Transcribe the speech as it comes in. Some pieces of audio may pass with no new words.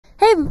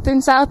Hey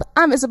Lutheran South,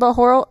 I'm Isabelle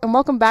Horrell, and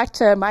welcome back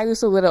to My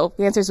Luso Little,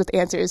 the Answers with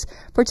Answers.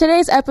 For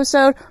today's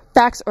episode,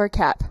 Facts or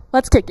Cap.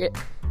 Let's kick it.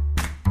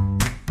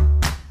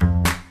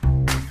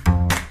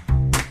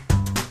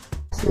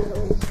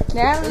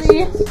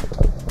 Natalie.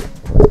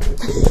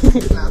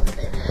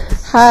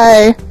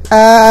 Hi.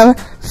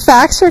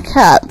 Facts or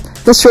Cap.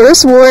 The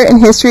shortest war in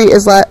history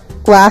is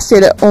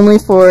lasted only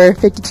for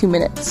 52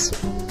 minutes.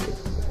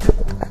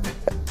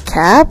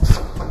 Cap?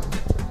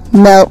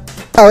 No.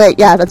 Oh wait,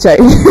 yeah, that's right.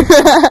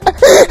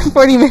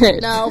 40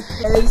 minutes. No.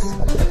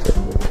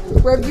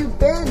 Where have you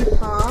been,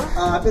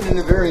 huh? I've been in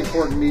a very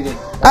important meeting.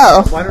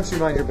 Oh. Why don't you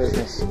mind your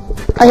business? Okay.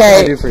 What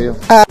can I do for you?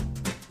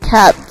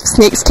 Cap.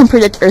 Snakes can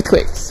predict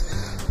earthquakes.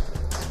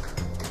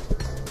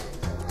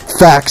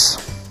 Facts.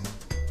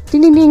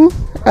 Ding ding ding.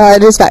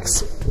 It is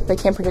facts. They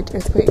can predict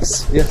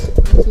earthquakes. Yes.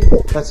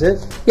 That's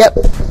it? Yep.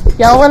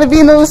 Y'all want to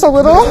be in the list a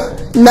little?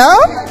 No?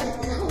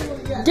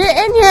 Get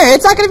in here.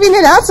 It's not going to be in the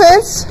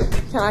announcements.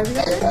 Can I be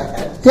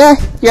there? Yeah.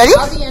 You ready?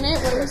 I'll be in it.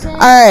 What are you saying?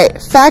 Alright.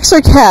 Facts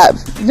or cap?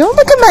 Don't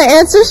look at my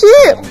answer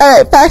sheet.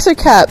 Alright. Facts or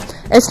cap?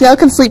 A snail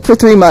can sleep for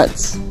 3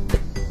 months.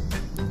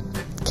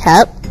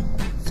 Cap.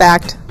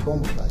 Fact.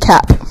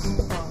 Cap.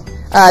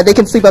 They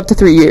can sleep up to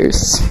 3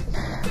 years.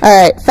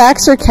 Alright.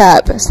 Facts or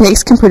cap?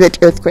 Snakes can predict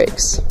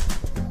earthquakes.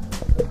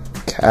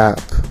 Cap.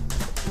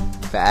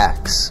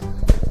 Facts.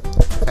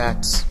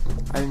 Facts.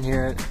 I didn't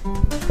hear it.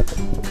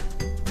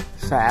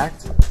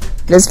 Fact.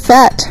 It is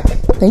fact.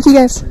 Thank you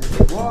guys.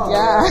 Whoa.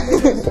 Yeah.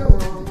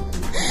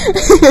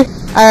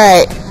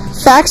 Alright.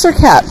 Facts or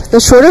cap? The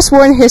shortest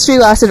war in history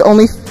lasted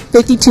only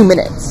 52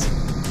 minutes.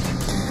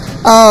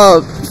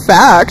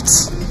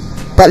 Facts.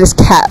 That is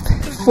cap.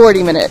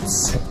 40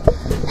 minutes.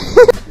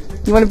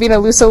 You want to be in a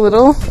Luso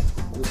Little?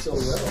 Luso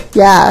Little?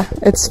 Yeah.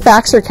 It's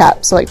facts or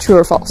cap, so like true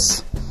or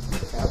false.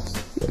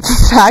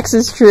 Facts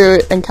is true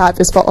and cap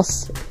is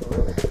false.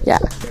 Yeah.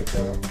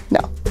 No.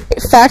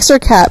 Facts or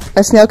cap?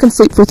 A snail can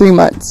sleep for 3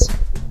 months.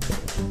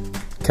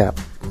 Cap.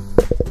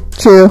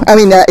 True. I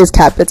mean, that is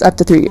cap. It's up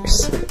to 3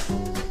 years.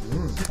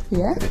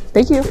 Yeah.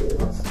 Thank you.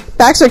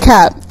 Facts or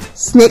cap?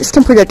 Snakes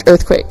can predict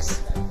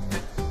earthquakes.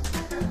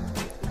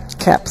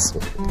 Caps.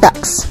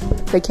 Facts.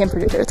 They can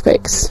predict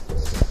earthquakes.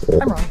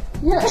 I'm wrong.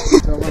 Yeah.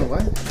 So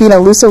what? Being a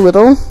Luso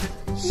Little?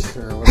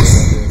 Sure, what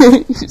does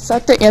that You just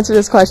have to answer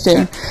this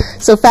question.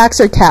 So facts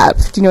or cap?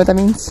 Do you know what that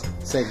means?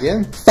 mean? Say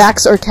again?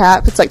 Facts or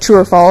cap? It's like true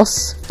or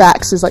false.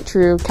 Facts is like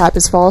true. Cap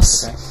is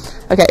false.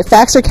 Okay.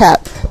 Facts or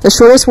cap? The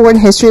shortest war in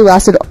history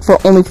lasted for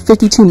only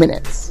 52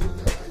 minutes.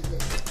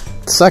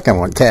 Second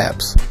one,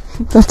 caps.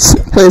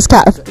 That is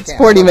cap. It's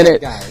 40 minutes.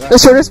 Got it, right. The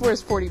shortest war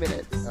is 40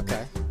 minutes.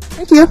 Okay.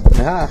 Thank you.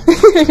 Ah.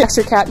 Facts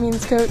or cap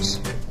means, coach?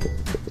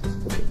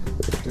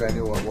 Do I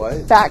know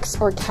what? Facts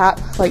or cap,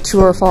 like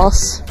true or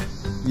false?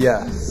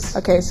 Yes.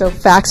 Okay, so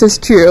facts is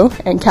true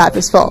and cap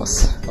is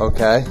false.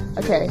 Okay.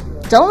 Okay.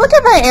 Don't look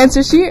at my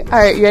answer sheet.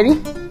 Alright, you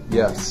ready?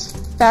 Yes.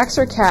 Facts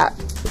or cap?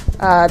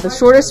 The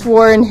shortest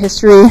war in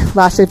history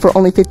lasted for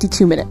only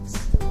 52 minutes.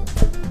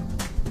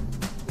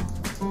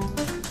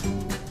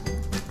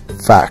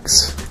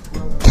 Facts.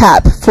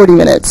 Cap, 40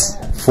 minutes.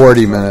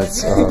 40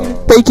 minutes.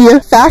 Thank you.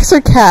 Facts or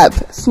cap?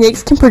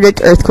 Snakes can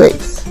predict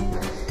earthquakes.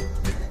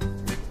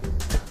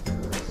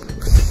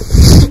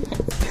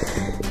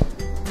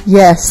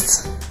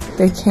 Yes,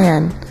 they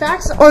can.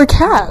 Facts or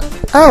cap?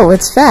 Oh,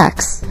 it's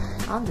facts.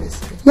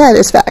 Obviously. Yeah, it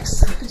is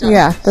facts.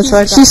 Yeah, that's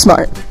right. She's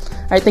smart.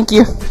 Alright, thank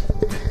you.